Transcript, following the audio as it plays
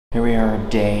Here we are,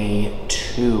 day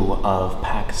 2 of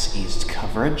PAX East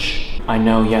coverage. I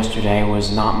know yesterday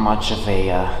was not much of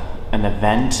an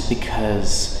event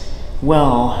because,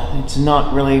 well, it's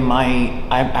not really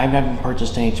I haven't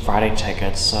purchased any Friday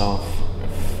tickets, so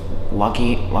if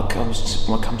luck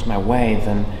comes my way,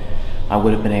 then I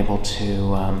would have been able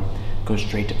to go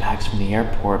straight to PAX from the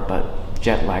airport, but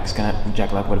jet lag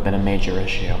would have been a major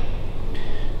issue.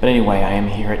 But anyway, I am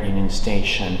here at Union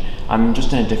Station. I'm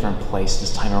just in a different place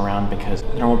this time around because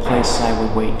the normal place I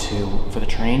would wait for the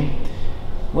train,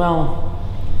 well,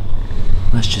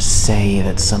 let's just say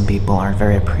that some people aren't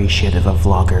very appreciative of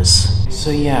vloggers. So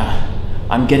yeah,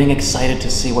 I'm getting excited to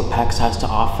see what PAX has to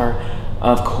offer.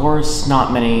 Of course,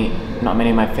 not many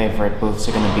of my favorite booths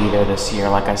are gonna be there this year.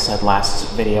 Like I said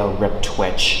last video, rip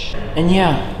Twitch. And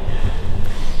yeah,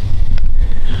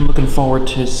 I'm looking forward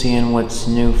to seeing what's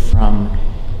new from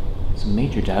some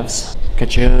major devs.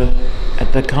 Catch you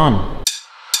at the con.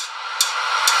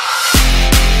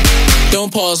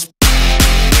 Don't pause.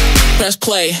 Press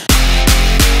play.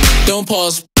 Don't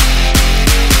pause.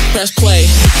 Press play.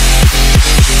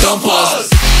 Don't pause.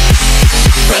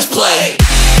 Press play.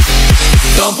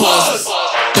 Don't pause.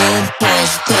 Don't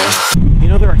pause. Press. You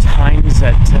know, there are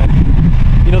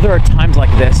times like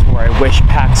this where I wish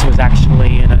PAX was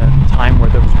actually in a time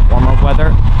where there was warmer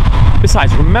weather.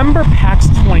 Besides, remember PAX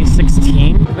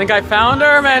 2016? I think I found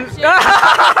her, man.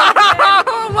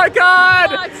 Oh my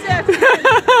god!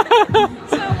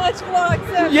 So much vlog.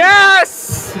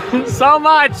 Yes! So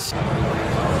much!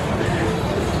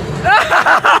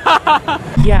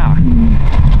 Yeah.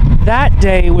 That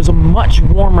day was a much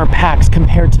warmer PAX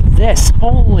compared to this.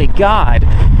 Holy god.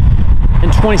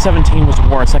 And 2017 was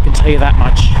worse, I can tell you that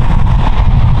much.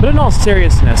 But in all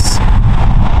seriousness,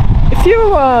 if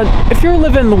you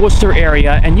live in the Worcester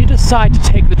area and you decide to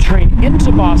take the train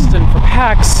into Boston for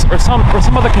PAX or some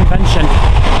other convention,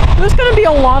 there's going to be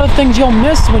a lot of things you'll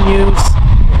miss when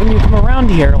you come around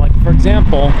here. Like, for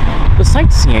example, the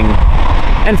sightseeing.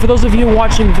 And for those of you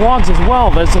watching vlogs as well,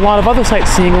 there's a lot of other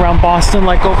sightseeing around Boston,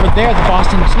 like over there, the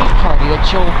Boston Tea Party,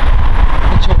 that you'll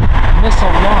miss a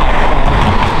lot,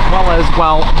 as well as,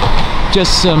 well,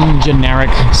 just some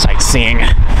generic sightseeing.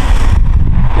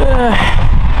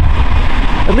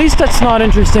 At least that's not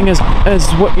interesting as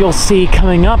what you'll see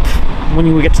coming up when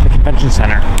you get to the convention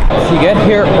center. If you get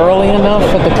here early enough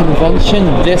at the convention,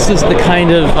 this is the kind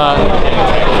of stuff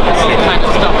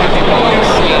that people want to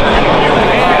see.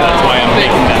 Yeah, that's why I'm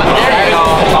making that.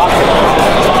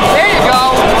 There you go.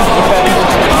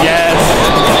 Yes.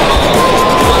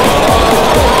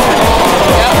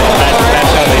 Yep.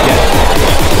 That's how they get it.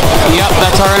 Yep,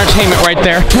 that's our entertainment right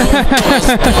there.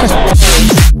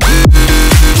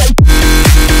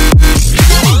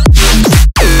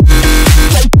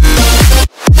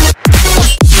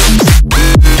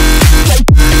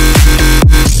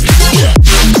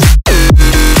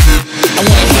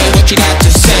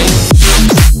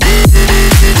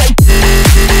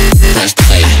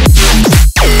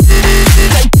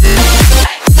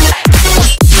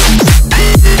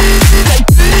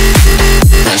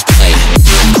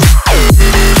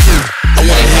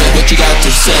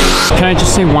 Can I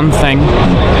just say one thing?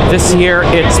 This year,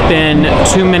 it's been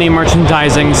too many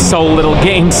merchandising, so little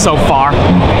games so far.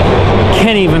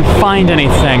 Can't even find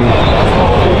anything.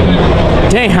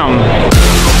 Damn.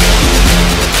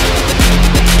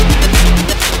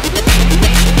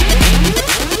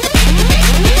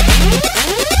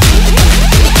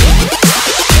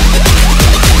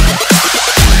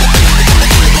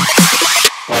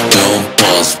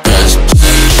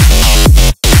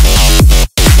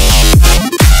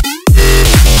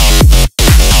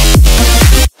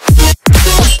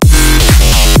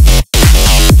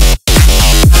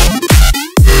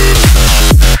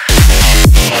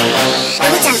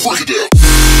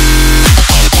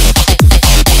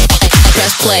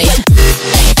 Press play.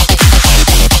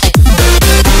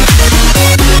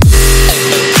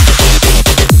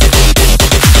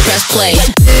 Press play.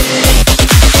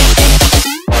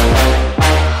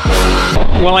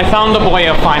 Well, I found the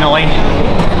boya finally.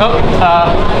 Oh,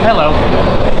 hello.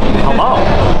 Hello.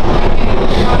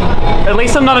 At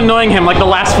least I'm not annoying him like the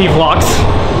last few vlogs.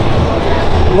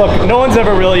 Look, no one's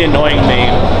ever really annoying me,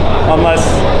 unless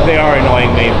they are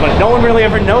annoying me, but no one really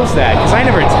ever knows that, because I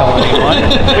never tell anyone,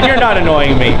 but you're not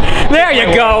annoying me. There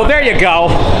you go, there you go.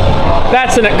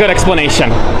 That's a good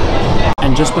explanation.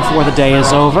 And just before the day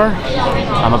is over,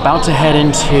 I'm about to head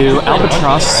into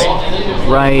Albatross,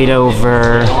 right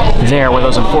over there where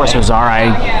those enforcers are.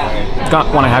 I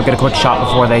want to get a quick shot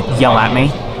before they yell at me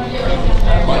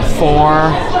for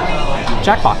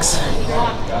Jackbox.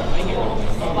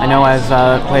 I know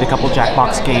I've played a couple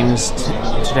Jackbox games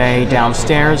today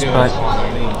downstairs, but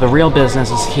the real business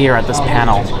is here at this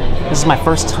panel. This is my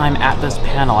first time at this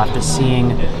panel after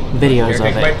seeing videos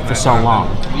of it for so long.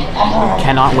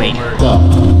 Cannot wait. So,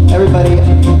 everybody,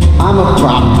 I'm a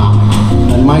prop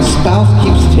comic, and my spouse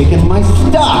keeps taking my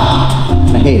stuff.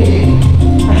 I hate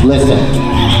it. Listen,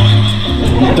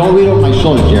 don't read over my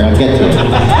shoulder, Jerry. I'll get to it.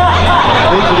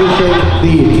 Introducing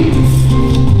the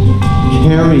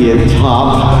carrier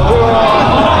top.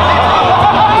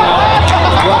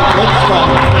 What looks like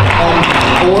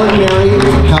an ordinary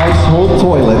household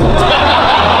toilet.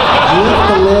 Lift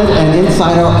the lid, and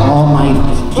inside are all my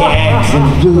gags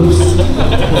and dupes.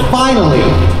 Finally,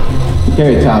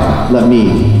 carrier top let me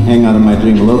hang out of my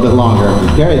dream a little bit longer.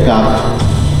 Carrier top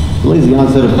delays the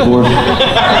onset of divorce.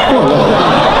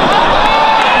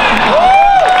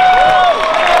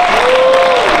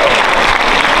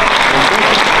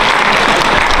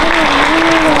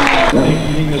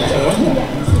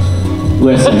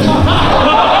 Listen. I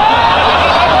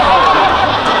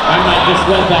might just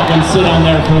let that one sit on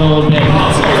there for a little bit,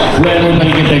 let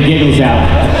everybody get their giggles out.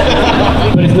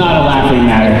 But it's not a laughing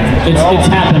matter. It's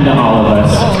happened to all of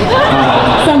us.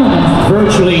 Some of us.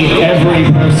 Virtually every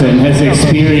person has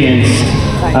experienced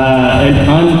an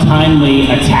untimely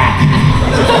attack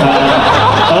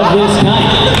of this kind.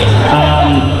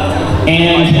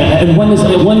 And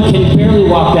one can barely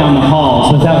walk down the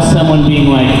halls without someone being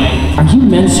like, "Are you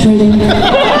menstruating?"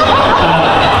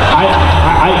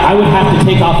 I would have to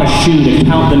take off a shoe to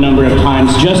count the number of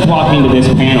times just walking to this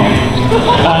panel.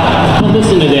 But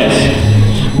listen to this.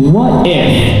 What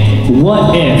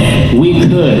if we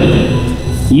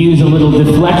could use a little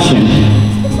deflection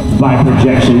by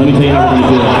projection? Let me tell you how we're going to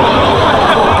do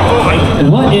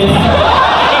it. What if,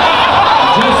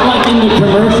 just like in the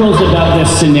commercials about this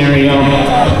scenario,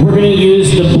 we're going to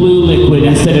use the blue liquid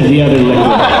instead of the other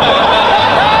liquid?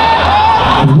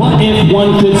 What if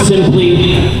one could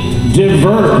simply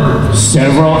divert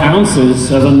several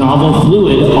ounces of a novel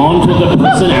fluid onto the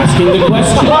person asking the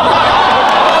question?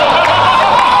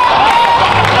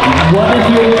 What if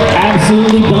you're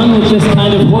absolutely done with this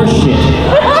kind of horseshit?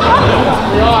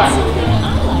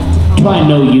 Try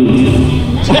no you.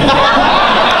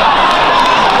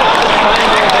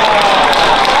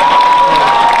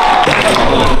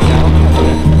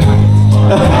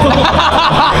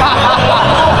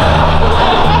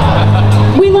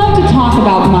 We love to talk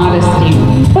about modesty,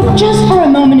 but just for a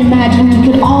moment imagine we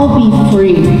could all be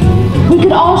free. We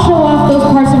could all show off those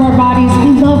parts of our bodies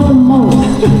we love the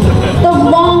most. The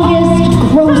longest,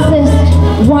 grossest,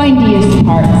 windiest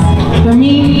parts. For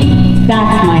me,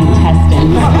 that's my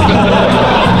intestines.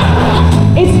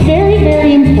 It's very,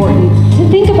 very important to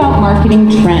think about marketing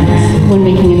trends when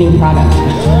making a new product.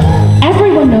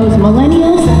 Everyone knows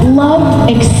millennials love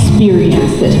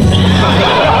experiences.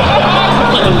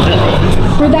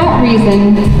 For that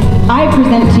reason, I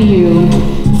present to you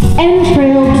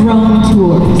Entrail Drone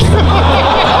Tours.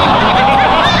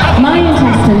 My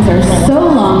intestines are so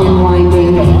long and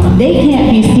winding, they can't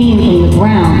be seen from the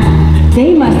ground.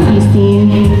 They must be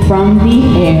seen from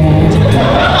the air.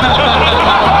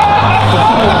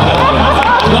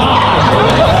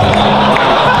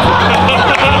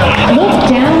 Look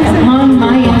down upon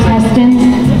my intestines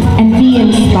and be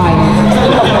inspired.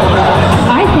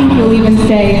 I think you'll even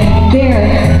say,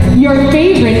 "They're your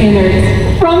favorite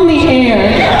innards from the air."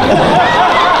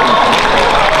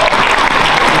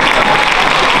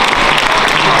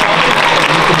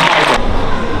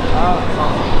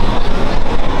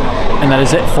 And that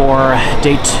is it for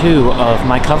day 2 of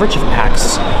my coverage of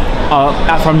PAX.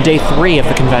 From day 3 of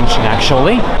the convention,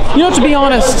 actually. You know, to be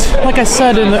honest, like I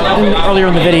said earlier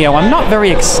in the video, I'm not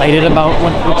very excited about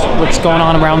what's going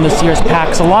on around this year's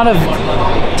PAX. A lot of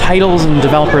titles and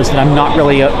developers that I'm not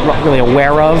really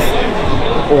aware of,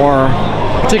 or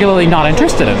particularly not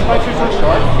interested in.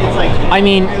 I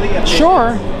mean,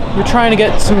 sure, you're trying to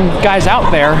get some guys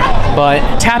out there, but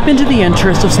tap into the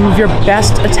interest of some of your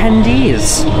best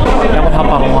attendees. That would help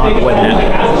out a lot, wouldn't it?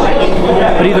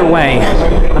 But either way,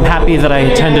 I'm happy that I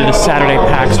attended a Saturday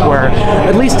PAX where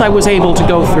at least I was able to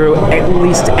go through at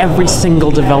least every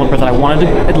single developer that I wanted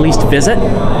to at least visit,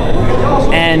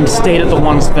 and stayed at the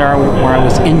ones there where I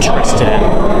was interested in.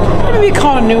 Maybe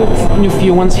caught a new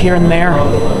few ones here and there.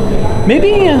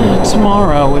 Maybe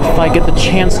tomorrow, if I get the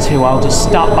chance to, I'll just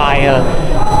stop by a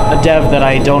dev that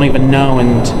I don't even know,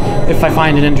 and if I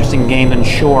find an interesting game, then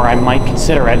sure, I might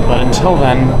consider it, but until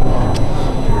then,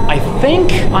 I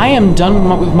think I am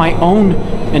done with my own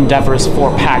endeavors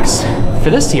for PAX, for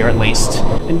this year at least.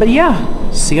 But yeah,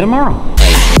 see you tomorrow.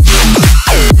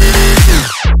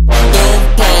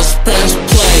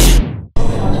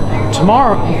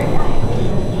 tomorrow.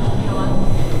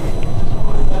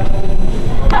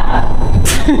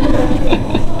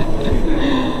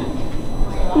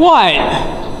 What?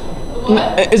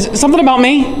 Is it something about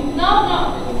me?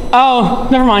 No. Oh,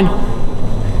 never mind.